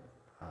said,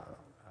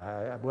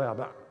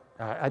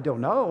 I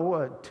don't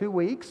know, 2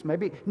 weeks,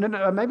 maybe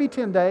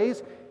 10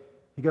 days.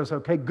 He goes,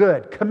 okay,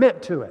 good,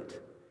 commit to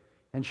it.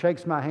 And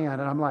shakes my hand.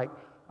 And I'm like,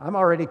 I'm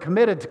already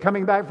committed to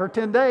coming back for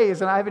 10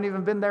 days, and I haven't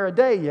even been there a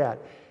day yet.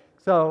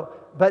 So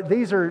but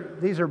these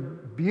are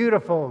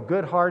beautiful,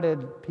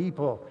 good-hearted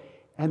people,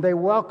 and they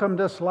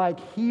welcomed us like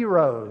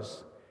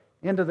heroes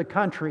into the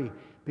country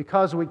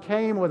because we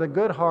came with a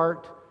good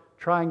heart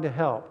trying to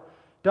help.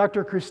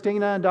 Dr.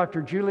 Christina and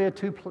Dr. Julia,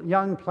 two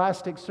young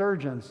plastic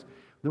surgeons,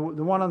 the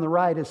one on the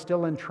right is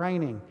still in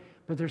training,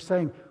 but they're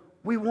saying,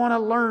 we want to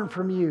learn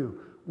from you.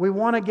 We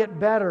want to get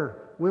better.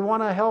 We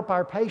want to help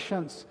our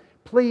patients.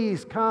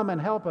 Please come and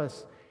help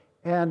us.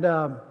 And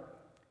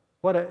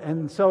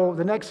so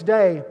the next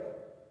day,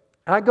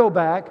 I go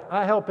back.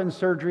 I help in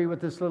surgery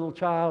with this little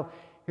child.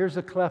 Here's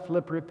a cleft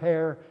lip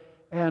repair,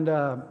 and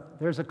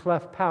there's a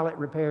cleft palate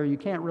repair. You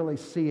can't really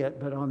see it,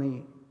 but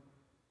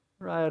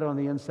right on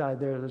the inside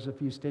there's a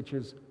few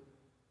stitches.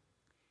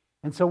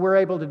 And so we're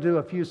able to do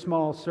a few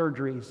small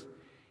surgeries.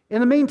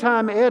 In the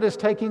meantime, Ed is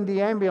taking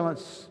the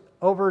ambulance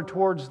over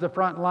towards the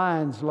front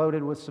lines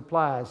loaded with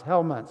supplies,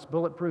 helmets,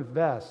 bulletproof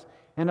vests,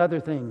 and other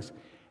things.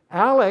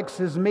 Alex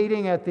is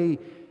meeting at the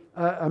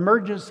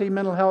Emergency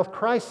Mental Health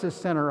Crisis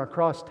Center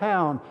across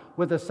town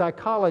with a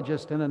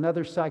psychologist and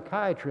another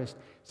psychiatrist,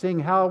 seeing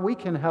how we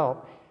can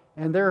help.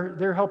 And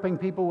they're helping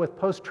people with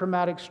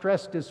post-traumatic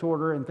stress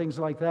disorder and things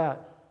like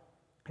that.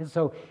 And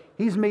so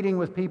he's meeting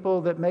with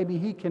people that maybe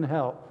he can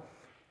help.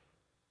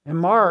 And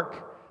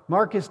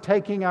Mark is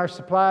taking our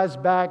supplies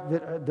back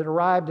that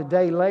arrived a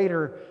day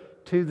later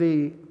to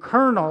the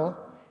colonel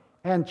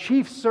and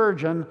chief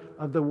surgeon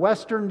of the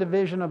Western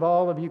Division of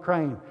all of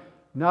Ukraine.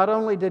 Not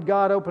only did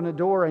God open a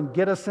door and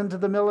get us into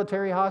the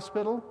military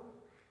hospital,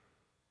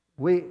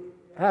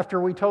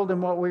 after we told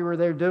him what we were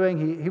there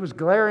doing, he was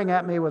glaring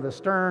at me with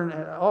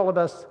all of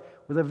us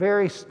with a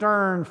very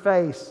stern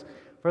face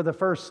for the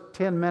first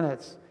 10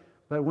 minutes.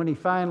 But when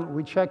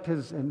we checked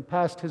and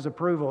passed his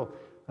approval,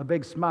 a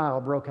big smile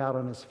broke out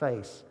on his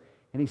face.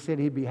 And he said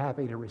he'd be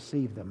happy to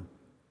receive them.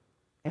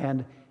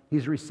 And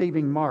he's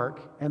receiving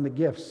Mark and the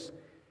gifts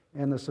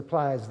and the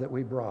supplies that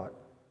we brought.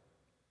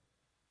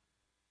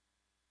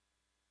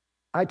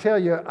 I tell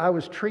you, I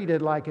was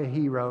treated like a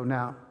hero.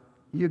 Now,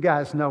 you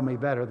guys know me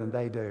better than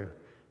they do.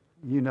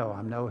 You know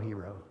I'm no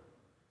hero.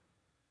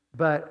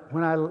 But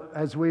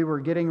as we were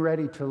getting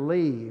ready to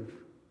leave,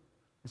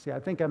 I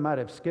think I might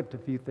have skipped a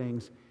few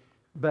things,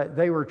 but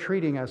they were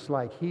treating us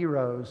like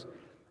heroes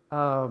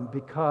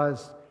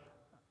because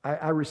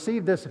I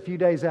received this a few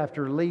days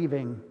after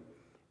leaving,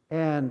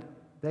 and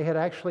they had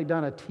actually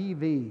done a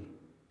TV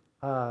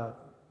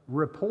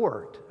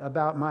report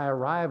about my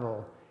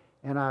arrival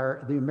and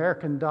the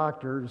American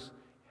doctors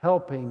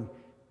helping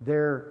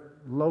their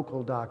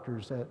local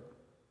doctors at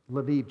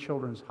Lviv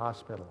Children's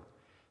Hospital.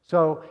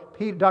 So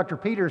Dr.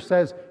 Peters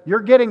says, you're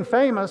getting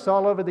famous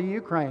all over the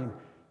Ukraine.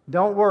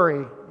 Don't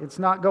worry, it's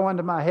not going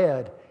to my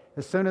head.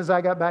 As soon as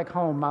I got back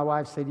home, my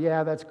wife said,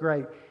 yeah, that's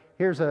great.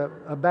 Here's a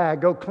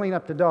bag. Go clean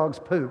up the dog's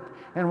poop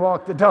and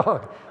walk the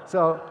dog.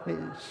 So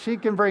she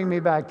can bring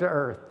me back to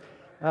earth.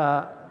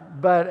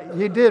 But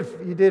you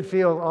did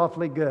feel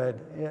awfully good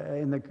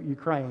in the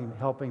Ukraine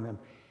helping them.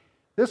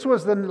 This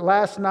was the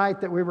last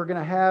night that we were going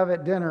to have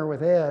at dinner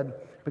with Ed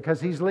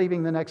because he's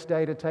leaving the next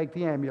day to take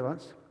the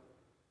ambulance.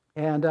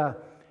 And I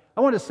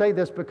want to say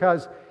this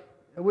because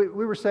we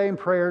were saying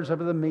prayers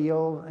over the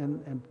meal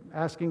and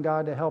asking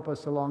God to help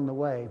us along the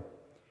way.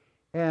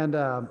 And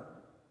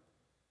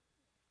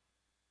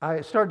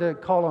I started to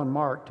call on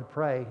Mark to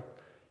pray.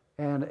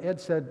 And Ed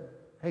said,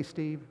 hey,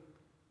 Steve,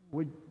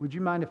 would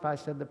you mind if I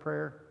said the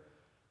prayer?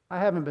 I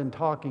haven't been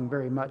talking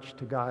very much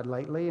to God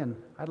lately, and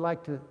I'd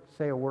like to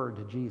say a word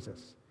to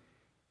Jesus.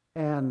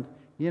 And,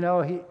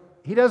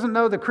 he doesn't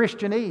know the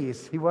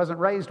Christianese. He wasn't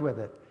raised with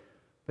it.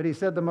 But he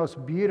said the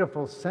most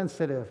beautiful,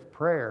 sensitive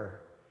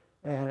prayer,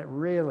 and it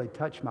really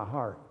touched my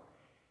heart.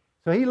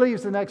 So he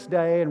leaves the next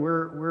day, and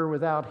we're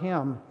without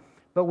him.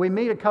 But we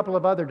meet a couple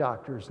of other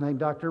doctors named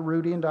Dr.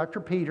 Rudy and Dr.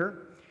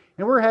 Peter,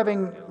 and we're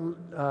having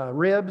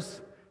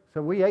ribs.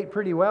 So we ate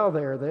pretty well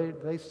there.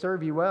 They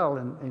serve you well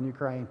in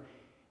Ukraine.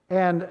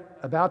 And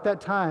about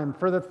that time,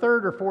 for the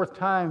third or fourth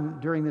time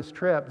during this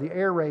trip, the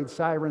air raid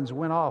sirens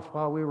went off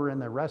while we were in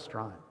the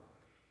restaurant.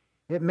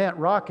 It meant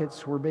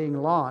rockets were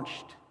being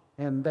launched,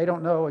 and they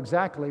don't know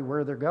exactly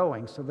where they're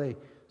going, so they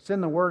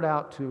send the word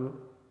out to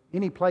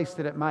any place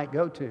that it might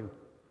go to.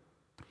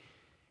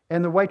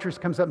 And the waitress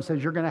comes up and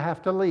says, you're going to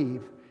have to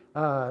leave.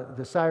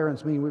 The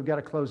sirens mean we've got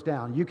to close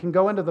down. You can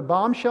go into the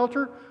bomb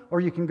shelter, or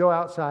you can go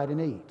outside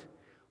and eat.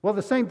 Well,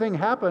 the same thing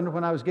happened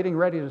when I was getting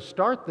ready to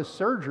start the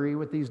surgery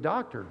with these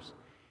doctors.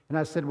 And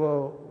I said,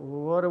 well,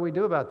 what do we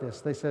do about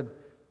this? They said,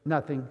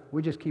 nothing.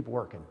 We just keep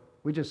working.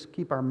 We just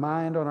keep our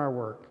mind on our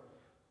work.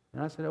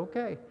 And I said,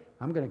 okay,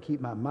 I'm going to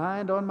keep my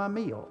mind on my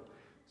meal.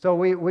 So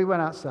we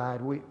went outside.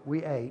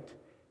 We ate.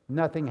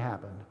 Nothing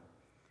happened.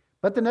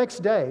 But the next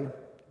day,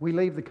 we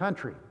leave the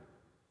country.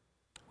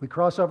 We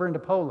cross over into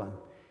Poland.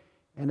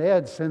 And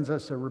Ed sends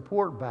us a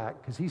report back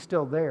because he's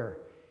still there.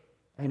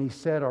 And he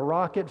said a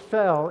rocket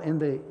fell in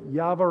the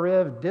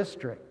Yavoriv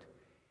district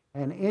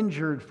and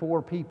injured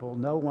 4 people.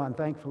 No one,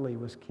 thankfully,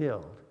 was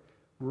killed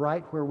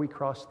right where we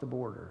crossed the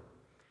border.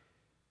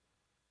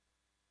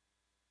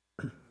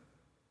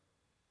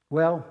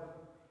 Well,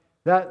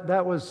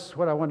 That was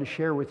what I wanted to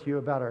share with you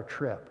about our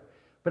trip.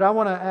 But I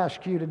want to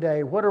ask you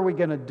today, what are we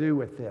going to do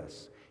with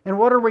this? And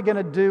what are we going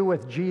to do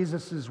with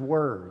Jesus'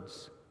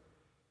 words?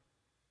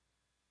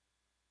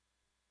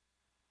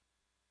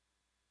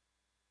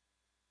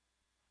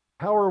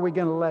 How are we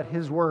going to let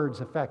His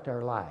words affect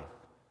our life?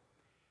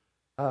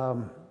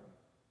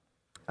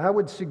 I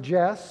would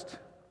suggest,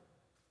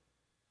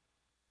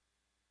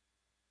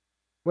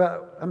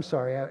 well, I'm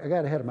sorry, I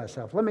got ahead of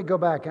myself. Let me go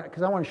back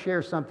because I want to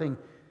share something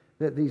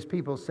that these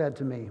people said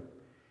to me.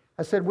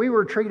 I said, we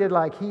were treated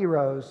like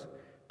heroes.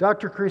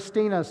 Dr.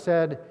 Christina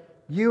said,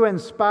 you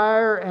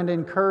inspire and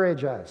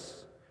encourage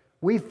us.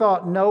 We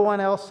thought no one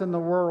else in the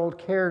world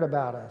cared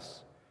about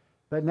us,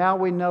 but now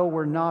we know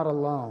we're not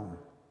alone.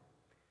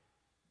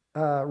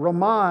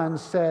 Roman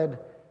said,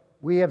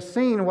 we have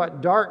seen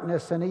what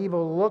darkness and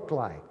evil look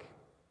like,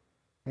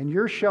 and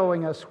you're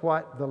showing us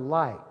what the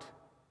light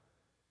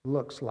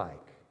looks like.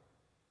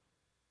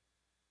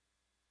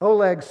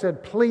 Oleg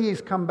said,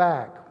 please come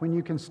back when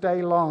you can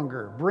stay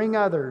longer. Bring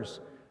others.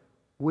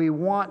 We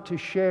want to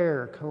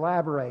share,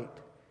 collaborate,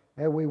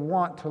 and we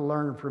want to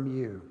learn from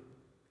you.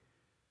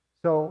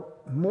 So,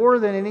 more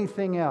than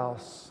anything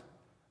else,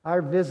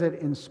 our visit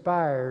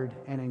inspired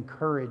and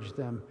encouraged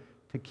them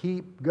to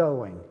keep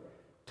going,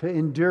 to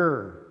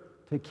endure,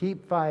 to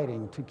keep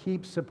fighting, to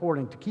keep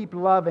supporting, to keep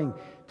loving,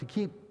 to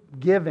keep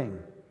giving.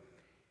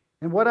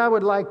 And what I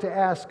would like to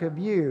ask of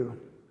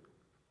you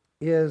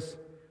is,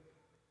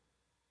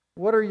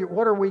 what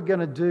are we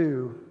going to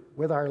do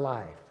with our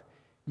life?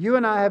 You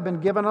and I have been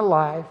given a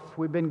life.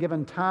 We've been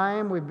given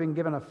time. We've been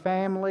given a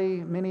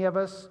family, many of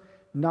us,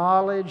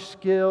 knowledge,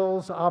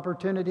 skills,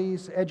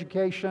 opportunities,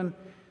 education.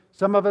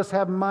 Some of us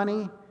have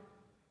money.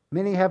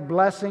 Many have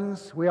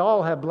blessings. We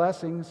all have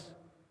blessings.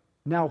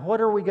 Now,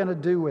 what are we going to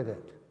do with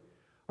it?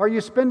 Are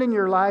you spending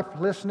your life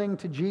listening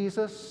to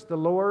Jesus, the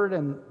Lord,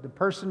 and the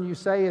person you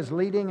say is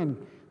leading and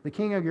the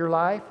King of your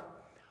life?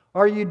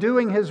 Are you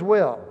doing His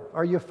will?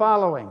 Are you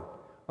following?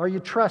 Are you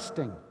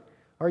trusting?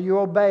 Are you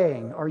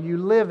obeying? Are you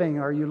living?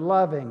 Are you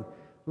loving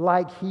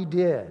like He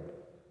did?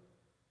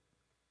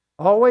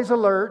 Always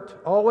alert,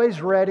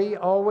 always ready,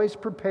 always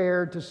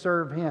prepared to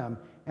serve Him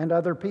and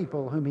other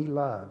people whom He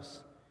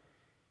loves.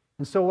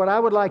 And so what I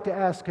would like to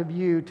ask of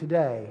you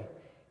today,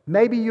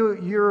 maybe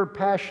your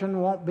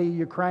passion won't be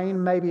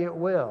Ukraine, maybe it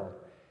will.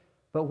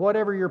 But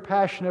whatever you're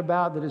passionate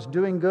about that is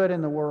doing good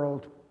in the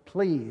world,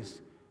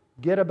 please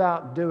get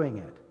about doing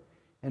it.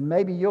 And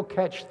maybe you'll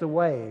catch the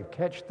wave,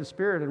 catch the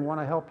Spirit, and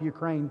want to help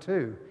Ukraine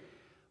too.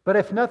 But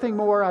if nothing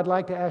more, I'd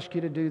like to ask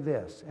you to do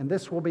this, and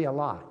this will be a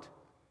lot.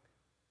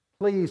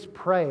 Please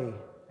pray,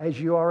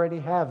 as you already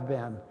have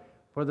been,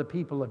 for the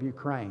people of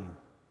Ukraine.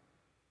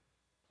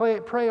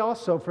 Pray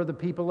also for the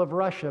people of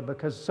Russia,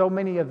 because so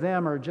many of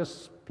them are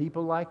just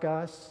people like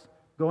us,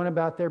 going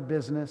about their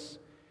business,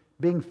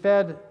 being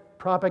fed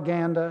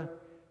propaganda,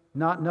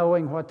 not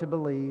knowing what to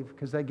believe,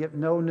 because they get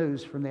no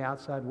news from the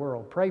outside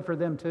world. Pray for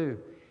them too.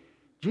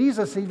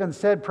 Jesus even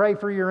said, pray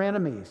for your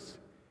enemies.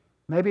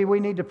 Maybe we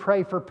need to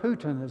pray for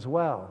Putin as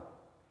well.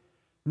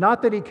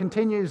 Not that he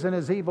continues in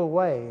his evil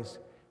ways,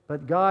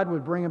 but God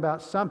would bring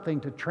about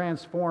something to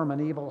transform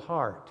an evil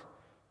heart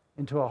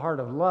into a heart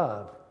of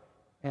love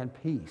and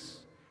peace.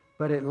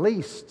 But at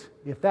least,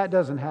 if that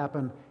doesn't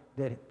happen,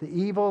 that the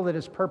evil that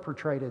is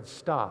perpetrated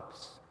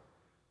stops.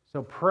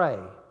 So pray.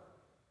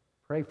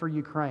 Pray for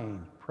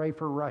Ukraine. Pray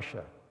for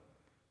Russia.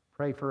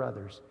 Pray for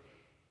others.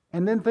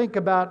 And then think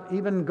about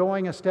even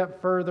going a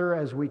step further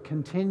as we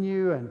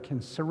continue and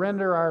can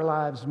surrender our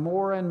lives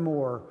more and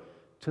more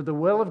to the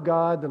will of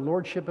God, the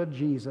Lordship of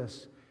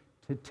Jesus,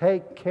 to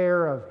take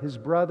care of His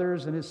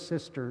brothers and His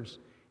sisters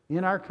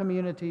in our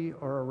community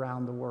or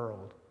around the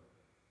world.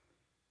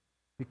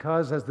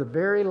 Because as the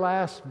very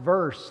last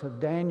verse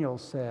of Daniel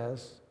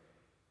says,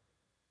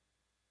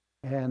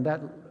 and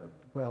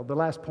the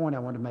last point I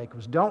want to make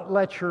was, don't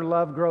let your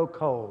love grow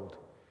cold.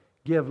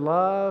 Give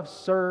love,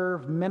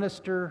 serve,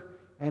 minister,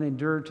 and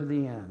endure to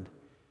the end.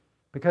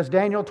 Because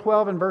Daniel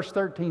 12 and verse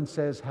 13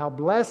 says, how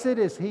blessed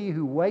is he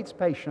who waits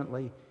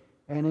patiently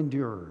and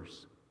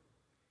endures.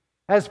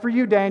 As for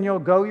you, Daniel,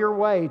 go your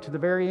way to the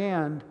very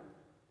end,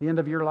 the end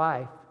of your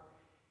life,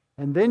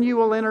 and then you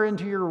will enter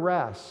into your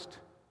rest,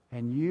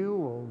 and you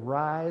will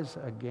rise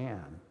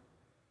again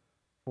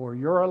for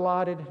your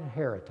allotted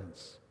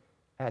inheritance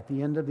at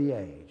the end of the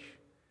age.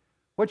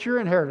 What's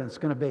your inheritance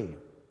going to be?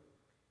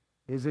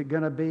 Is it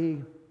going to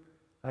be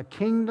a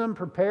kingdom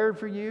prepared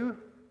for you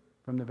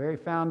from the very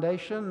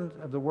foundation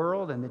of the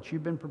world and that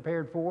you've been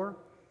prepared for?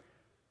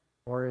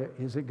 Or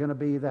is it going to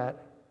be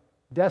that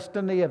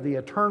destiny of the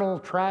eternal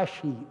trash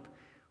heap,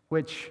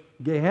 which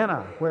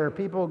Gehenna, where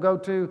people go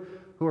to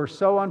who are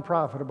so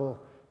unprofitable,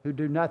 who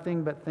do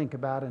nothing but think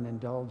about and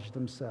indulge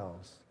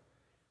themselves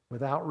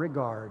without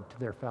regard to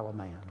their fellow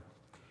man?